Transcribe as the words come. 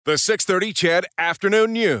The 6:30 CHED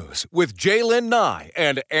Afternoon News with Jaylen Nye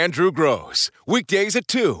and Andrew Gross. Weekdays at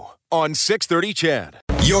 2 on 6:30 CHED.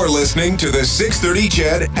 You're listening to the 6:30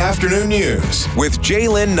 CHED Afternoon News with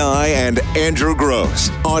Jaylen Nye and Andrew Gross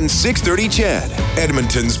on 6:30 CHED,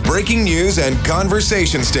 Edmonton's breaking news and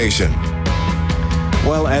conversation station.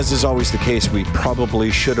 Well, as is always the case, we probably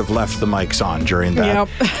should have left the mics on during that.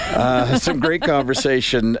 Yep. Some great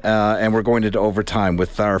conversation, and we're going into overtime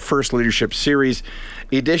with our first Leadership Series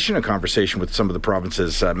edition, a conversation with some of the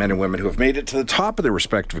province's men and women who have made it to the top of their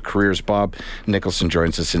respective careers. Bob Nicholson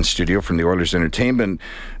joins us in studio from the Oilers Entertainment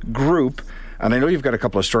Group. And I know you've got a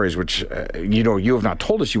couple of stories which, you have not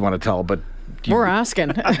told us you want to tell, but... We're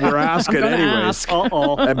asking. We're asking anyways.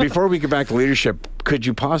 Ask. Before we get back to leadership, could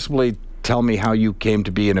you possibly tell me how you came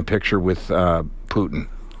to be in a picture with Putin?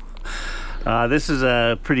 This is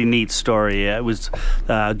a pretty neat story. It was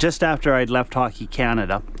just after I'd left Hockey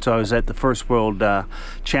Canada. So I was at the first World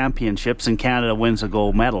Championships, and Canada wins a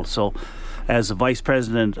gold medal. So as the Vice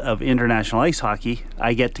President of International Ice Hockey,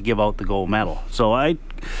 I get to give out the gold medal. So I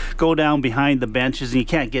go down behind the benches, and you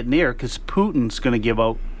can't get near because Putin's going to give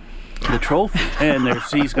out the trophy. And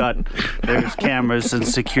there's cameras and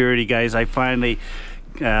security guys. I finally...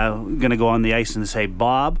 going to go on the ice and say,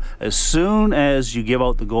 Bob, as soon as you give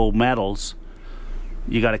out the gold medals,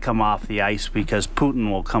 you got to come off the ice because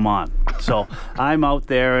Putin will come on. So I'm out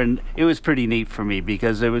there, and it was pretty neat for me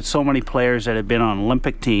because there was so many players that had been on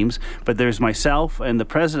Olympic teams, but there's myself and the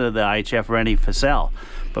president of the IHF, Rennie Fassel.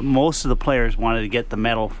 But most of the players wanted to get the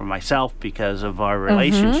medal for myself because of our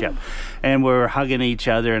relationship. And we were hugging each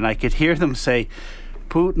other, and I could hear them say,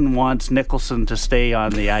 Putin wants Nicholson to stay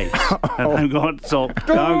on the ice. And I'm going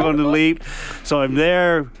to leave. So I'm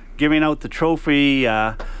there giving out the trophy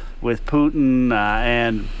with Putin,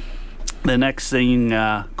 and the next thing,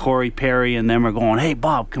 Corey Perry and them are going, hey,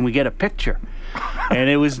 Bob, can we get a picture? And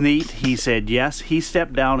it was neat. He said yes. He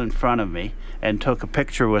stepped down in front of me and took a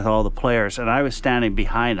picture with all the players, and I was standing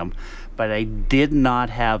behind him. But I did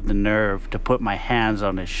not have the nerve to put my hands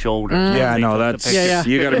on his shoulders. Yeah, no, that's...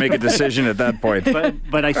 You got to make a decision at that point.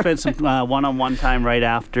 But I spent some one-on-one time right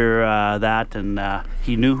after that, and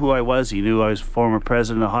he knew who I was. He knew I was former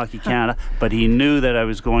president of Hockey Canada, but he knew that I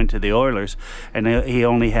was going to the Oilers, and he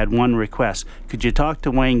only had one request. Could you talk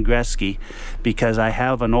to Wayne Gretzky? Because I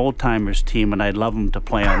have an old-timers team, and I'd love him to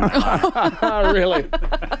play on that line. Really?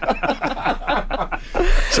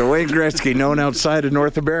 So Wayne Gretzky, known outside of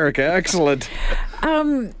North America. Excellent.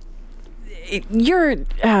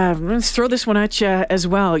 Let's throw this one at you as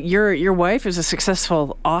well. Your wife is a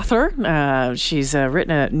successful author. She's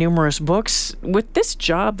written numerous books. With this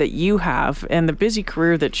job that you have and the busy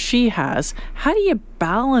career that she has, how do you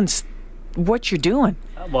balance what you're doing?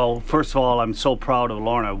 Well, first of all, I'm so proud of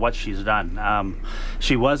Lorna, what she's done.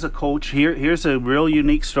 She was a coach. Here's a real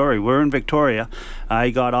unique story. We're in Victoria. I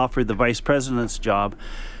got offered the vice president's job.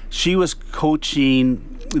 She was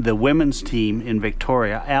coaching the women's team in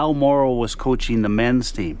Victoria. Al Morrow was coaching the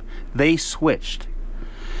men's team. They switched.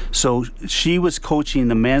 So she was coaching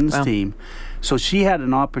the men's team. So she had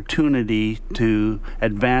an opportunity to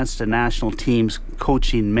advance to national teams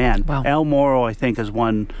coaching men. Wow. Al Morrow, I think, has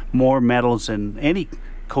won more medals than any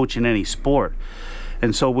coach in any sport.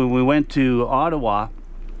 And so when we went to Ottawa,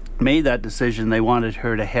 made that decision, they wanted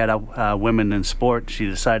her to head up women in sport. She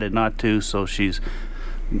decided not to, so she's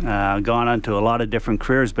gone on to a lot of different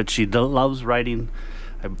careers, but she loves writing.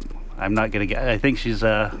 I'm not going to get... I think she's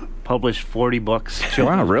published 40 books.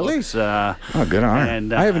 Wow, really? Books, oh, good on her.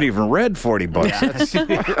 And, I haven't even read 40 books.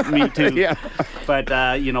 Yeah. Me too. Yeah.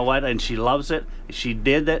 But you know what? And she loves it. She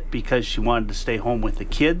did it because she wanted to stay home with the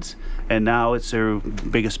kids, and now it's her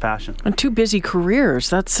biggest passion. And two busy careers.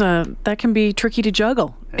 That can be tricky to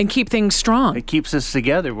juggle and keep things strong. It keeps us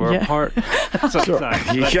together. We're apart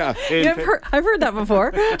sometimes. Yeah. I've heard that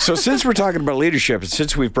before. So since we're talking about leadership, and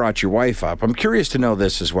since we've brought your wife up, I'm curious to know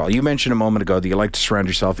this as well. You mentioned a moment ago that you like to surround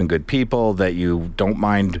yourself in good people, that you don't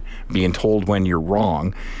mind being told when you're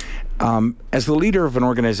wrong. As the leader of an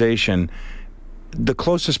organization, the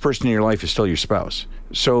closest person in your life is still your spouse.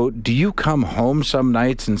 So do you come home some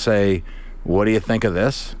nights and say, what do you think of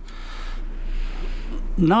this?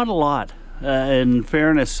 Not a lot. In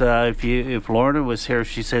fairness, if Lorna was here,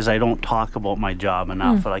 she says I don't talk about my job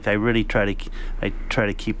enough. Like I really try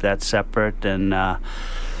to keep that separate, and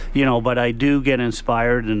but I do get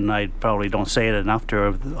inspired, and I probably don't say it enough to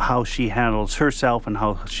her, how she handles herself and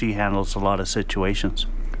how she handles a lot of situations.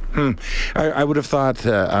 I would have thought,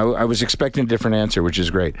 I was expecting a different answer, which is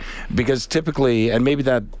great. Because typically, and maybe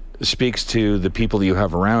that speaks to the people that you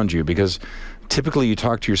have around you, because typically you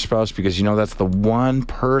talk to your spouse because you know that's the one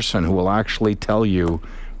person who will actually tell you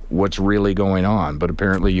what's really going on. But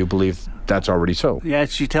apparently you believe that's already so. Yeah,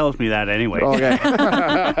 she tells me that anyway. Okay.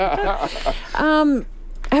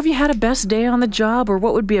 Have you had a best day on the job, or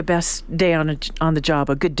what would be a best day on the job,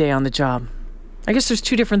 a good day on the job? I guess there's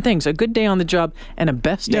two different things, a good day on the job and a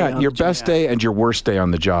best day on the job. Yeah, your best day and your worst day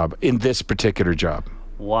on the job in this particular job.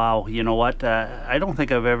 Wow, you know what? I don't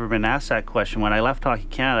think I've ever been asked that question. When I left Hockey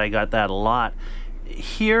Canada, I got that a lot.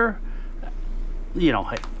 Here, you know,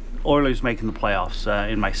 Oilers making the playoffs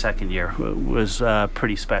in my second year was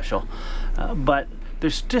pretty special. But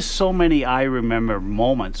there's just so many I remember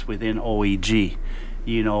moments within OEG,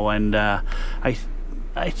 you know, and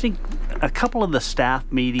I think a couple of the staff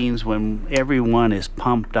meetings when everyone is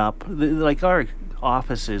pumped up, like our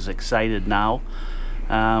office is excited now.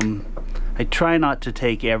 I try not to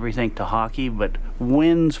take everything to hockey, but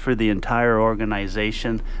wins for the entire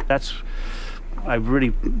organization, I've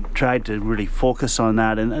really tried to really focus on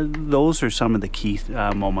that, and those are some of the key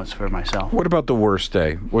moments for myself. What about the worst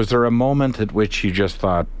day? Was there a moment at which you just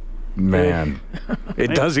thought, man,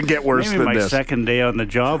 it doesn't get worse maybe than my this? second day on the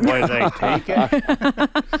job, why did I take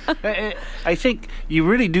it? I think you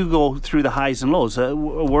really do go through the highs and lows.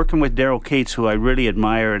 Working with Daryl Cates, who I really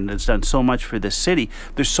admire and has done so much for this city,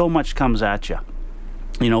 there's so much comes at you.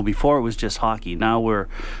 You know, before it was just hockey. Now we're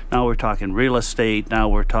talking real estate. Now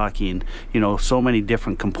we're talking, you know, so many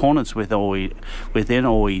different components within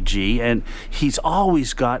OEG, and he's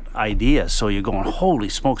always got ideas. So you're going, holy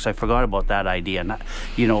smokes, I forgot about that idea. And,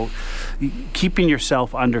 you know, keeping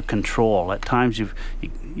yourself under control. At times you've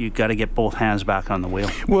got to get both hands back on the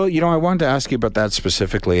wheel. Well, you know, I wanted to ask you about that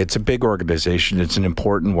specifically. It's a big organization. It's an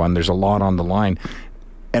important one. There's a lot on the line,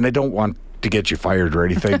 and I don't want to get you fired or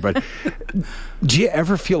anything, but do you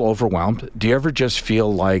ever feel overwhelmed? Do you ever just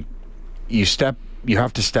feel like you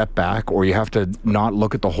have to step back, or you have to not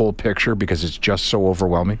look at the whole picture because it's just so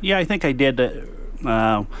overwhelming? Yeah, I think I did.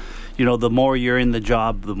 You know, the more you're in the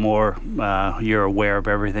job, the more you're aware of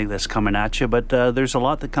everything that's coming at you. But there's a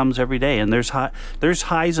lot that comes every day, and there's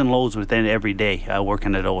highs and lows within every day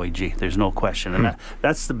working at OEG. There's no question, and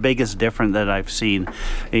that's the biggest difference that I've seen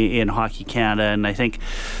in Hockey Canada. And I think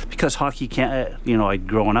because Hockey Canada, you know, I'd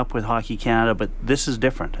grown up with Hockey Canada, but this is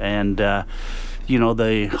different, and you know,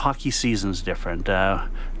 the hockey season's different.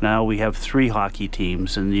 Now we have 3 hockey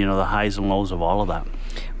teams, and you know, the highs and lows of all of that.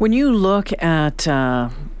 When you look at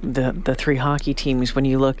the 3 hockey teams, when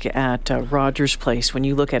you look at Rogers Place, when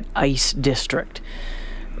you look at Ice District,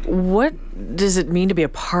 what does it mean to be a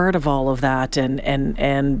part of all of that,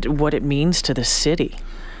 and what it means to the city?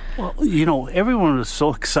 Well, you know, everyone was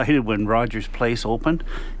so excited when Rogers Place opened,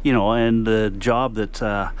 you know, and the job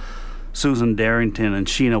that Susan Darrington and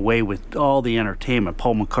Sheena Way with all the entertainment,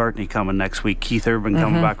 Paul McCartney coming next week, Keith Urban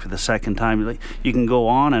coming back for the second time. You can go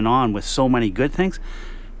on and on with so many good things,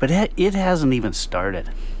 but it hasn't even started.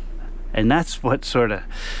 And that's what sort of,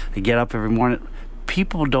 I get up every morning,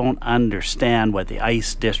 people don't understand what the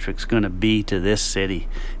Ice District's going to be to this city.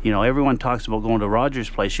 You know, everyone talks about going to Rogers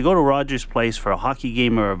Place. You go to Rogers Place for a hockey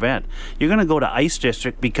game or event, you're going to go to Ice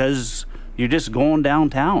District because you're just going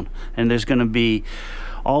downtown, and there's going to be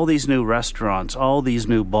all these new restaurants, all these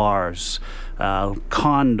new bars,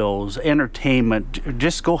 condos, entertainment.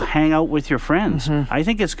 Just go hang out with your friends. I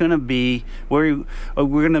think it's going to be where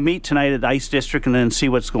we're going to meet tonight at Ice District and then see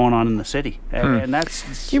what's going on in the city. And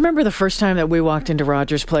that's. Do you remember the first time that we walked into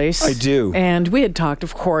Rogers Place? I do. And we had talked,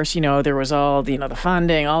 of course, you know, there was all, you know, the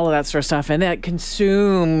funding, all of that sort of stuff, and that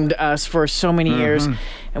consumed us for so many years.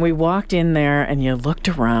 And we walked in there, and you looked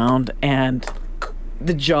around, and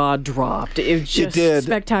the jaw dropped. It was just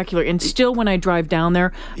spectacular. And still, when I drive down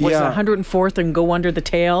there, 104th and go under the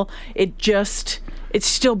tail, it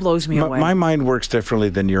still blows me away. My mind works differently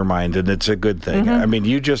than your mind, and it's a good thing. I mean,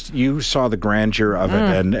 you saw the grandeur of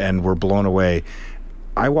it and were blown away.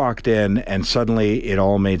 I walked in, and suddenly it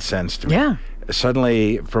all made sense to me. Yeah.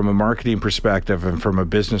 Suddenly, from a marketing perspective and from a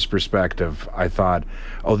business perspective, I thought,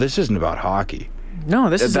 oh, this isn't about hockey.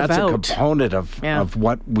 No, this is that's about... a component of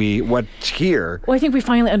what's here. Well, I think we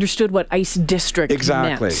finally understood what Ice District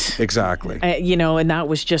meant. Exactly. You know, and that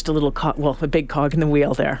was just a little, a big cog in the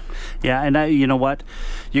wheel there. Yeah, and you know what?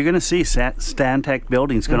 You're going to see Stantec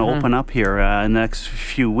Building's going to open up here in the next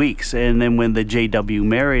few weeks. And then when the JW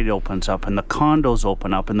Marriott opens up and the condos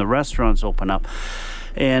open up and the restaurants open up,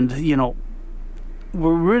 and, you know,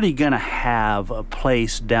 we're really going to have a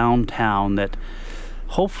place downtown that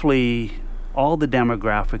hopefully all the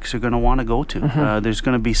demographics are going to want to go to. There's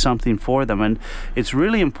going to be something for them, and it's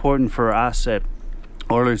really important for us at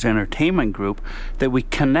Oilers Entertainment Group, that we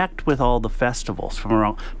connect with all the festivals from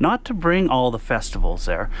around, not to bring all the festivals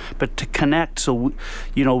there, but to connect so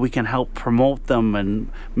we can help promote them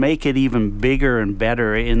and make it even bigger and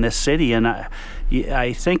better in this city. And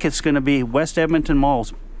I think it's going to be West Edmonton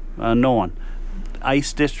Mall's known.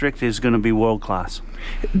 Ice District is going to be world class.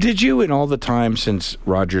 Did you, in all the time since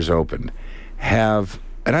Rogers opened, have,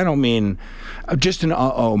 and I don't mean just an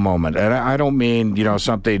uh-oh moment, and I don't mean,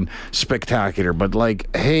 something spectacular, but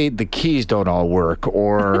like, hey, the keys don't all work,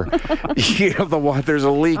 or, there's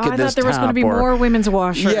a leak in this tap. I thought there was going to be more women's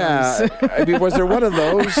washrooms. Yeah, I mean, was there one of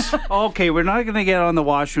those? Okay, we're not going to get on the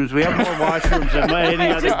washrooms. We have more washrooms than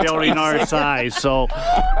any other building our size. So,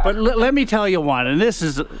 but let me tell you one, and this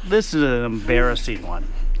is an embarrassing one,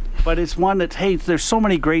 but it's one that, hey, there's so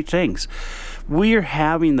many great things. We're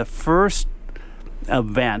having the first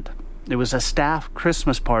event. It was a staff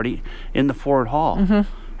Christmas party in the Ford Hall. Mm-hmm.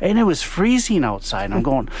 And it was freezing outside. And I'm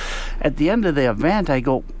going, at the end of the event, I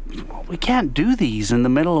go, we can't do these in the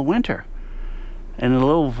middle of winter. And a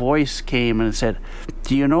little voice came and said,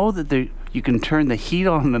 do you know that you can turn the heat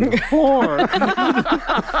on in the floor?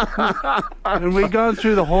 And we'd gone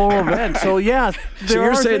through the whole event. So, yeah. So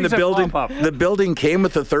you're saying the building came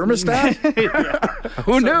with a thermostat?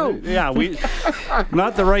 Who knew? Yeah, we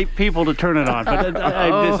not the right people to turn it on. But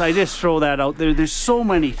I just throw that out there. There's so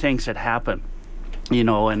many things that happen,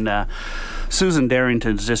 and Susan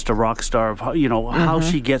Darrington's just a rock star of how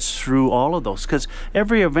she gets through all of those. Because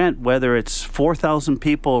every event, whether it's 4,000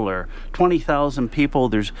 people or 20,000 people,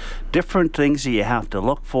 there's different things that you have to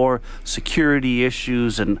look for, security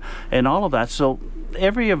issues and all of that. So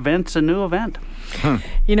every event's a new event.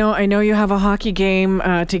 I know you have a hockey game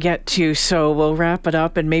to get to, so we'll wrap it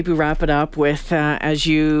up with as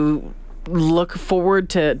you look forward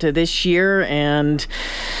to this year, and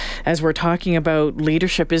as we're talking about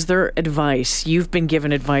leadership, is there advice? You've been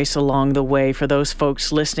given advice along the way for those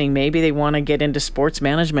folks listening. Maybe they want to get into sports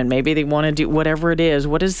management. Maybe they want to do whatever it is.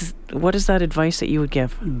 What is that advice that you would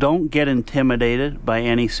give? Don't get intimidated by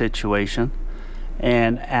any situation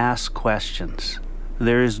and ask questions.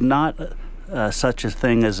 There is not such a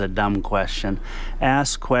thing as a dumb question.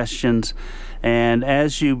 Ask questions, and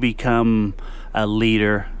as you become a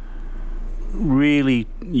leader, really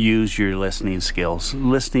use your listening skills.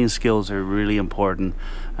 Listening skills are really important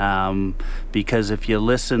because if you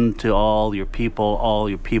listen to all your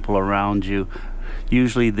people around you,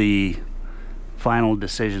 usually the final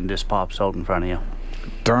decision just pops out in front of you.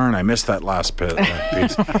 Darn, I missed that last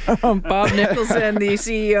piece. Bob Nicholson, the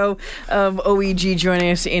CEO of OEG,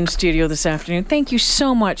 joining us in studio this afternoon. Thank you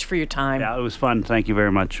so much for your time. Yeah, it was fun. Thank you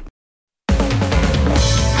very much.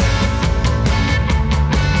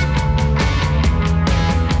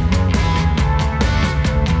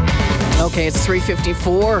 Okay, it's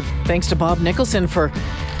 3:54. Thanks to Bob Nicholson for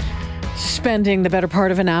spending the better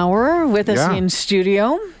part of an hour with us in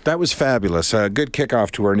studio. That was fabulous. A good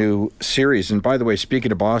kickoff to our new series. And by the way,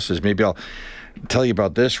 speaking of bosses, maybe I'll tell you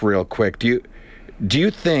about this real quick. Do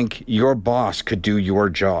you think your boss could do your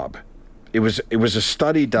job? It was a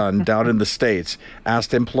study done down in the States,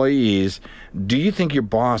 asked employees, do you think your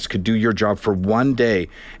boss could do your job for one day?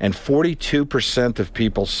 And 42% of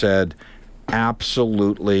people said,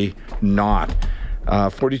 absolutely not.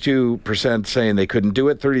 42% saying they couldn't do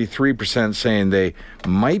it, 33% saying they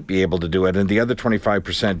might be able to do it, and the other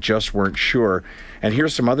 25% just weren't sure. And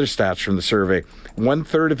here's some other stats from the survey.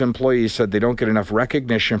 1/3 of employees said they don't get enough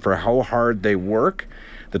recognition for how hard they work.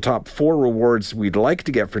 The top 4 rewards we'd like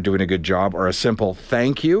to get for doing a good job are a simple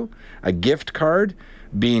thank you, a gift card,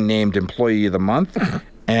 being named Employee of the Month,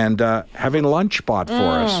 and having lunch bought for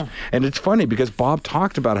us. And it's funny because Bob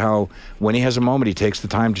talked about how when he has a moment, he takes the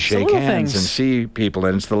time to shake hands and see people,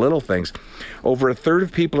 and it's the little things. Over 1/3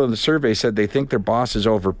 of people in the survey said they think their boss is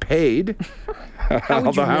overpaid.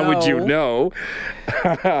 How would you know?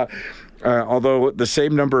 Although the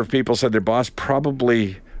same number of people said their boss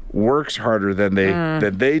probably works harder than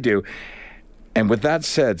they do. And with that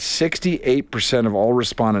said, 68% of all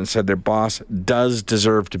respondents said their boss does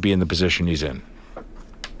deserve to be in the position he's in.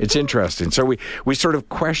 It's interesting. So we sort of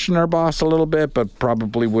question our boss a little bit, but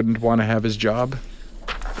probably wouldn't want to have his job.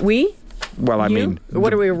 We? Well, I mean...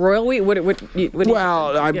 What are we, royal we?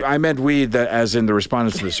 I meant we, as in the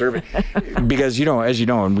respondents to the survey. Because, as you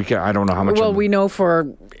know, and I don't know how much... Well, we know for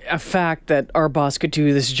a fact that our boss could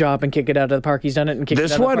do this job and kick it out of the park. He's done it and kicked it out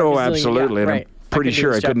of the park. This one? Oh, absolutely. Right. Pretty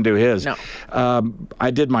sure I couldn't do his. No.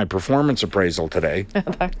 I did my performance appraisal today.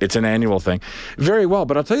 It's an annual thing. Very well,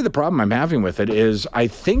 but I'll tell you the problem I'm having with it is I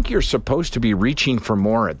think you're supposed to be reaching for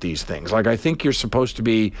more at these things. Like I think you're supposed to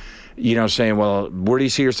be, saying, well, where do you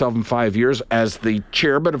see yourself in 5 years? As the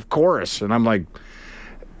chairman of chorus. And I'm like,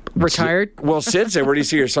 Retired? Well, Sid said, where do you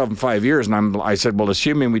see yourself in 5 years? And I said, well,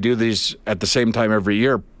 assuming we do these at the same time every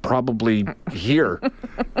year, probably here.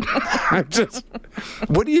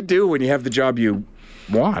 What do you do when you have the job you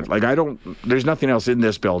want? Like, there's nothing else in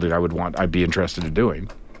this building I'd be interested in doing.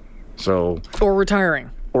 So. Or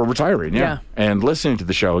retiring. Or retiring, yeah. And listening to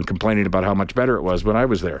the show and complaining about how much better it was when I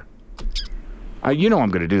was there. I'm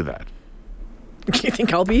going to do that. Do you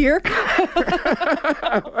think I'll be here?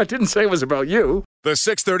 I didn't say it was about you. The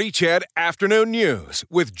 6:30 CHED Afternoon News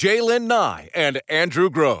with Jaylen Nye and Andrew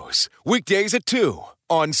Gross. Weekdays at 2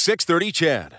 on 6:30 CHED.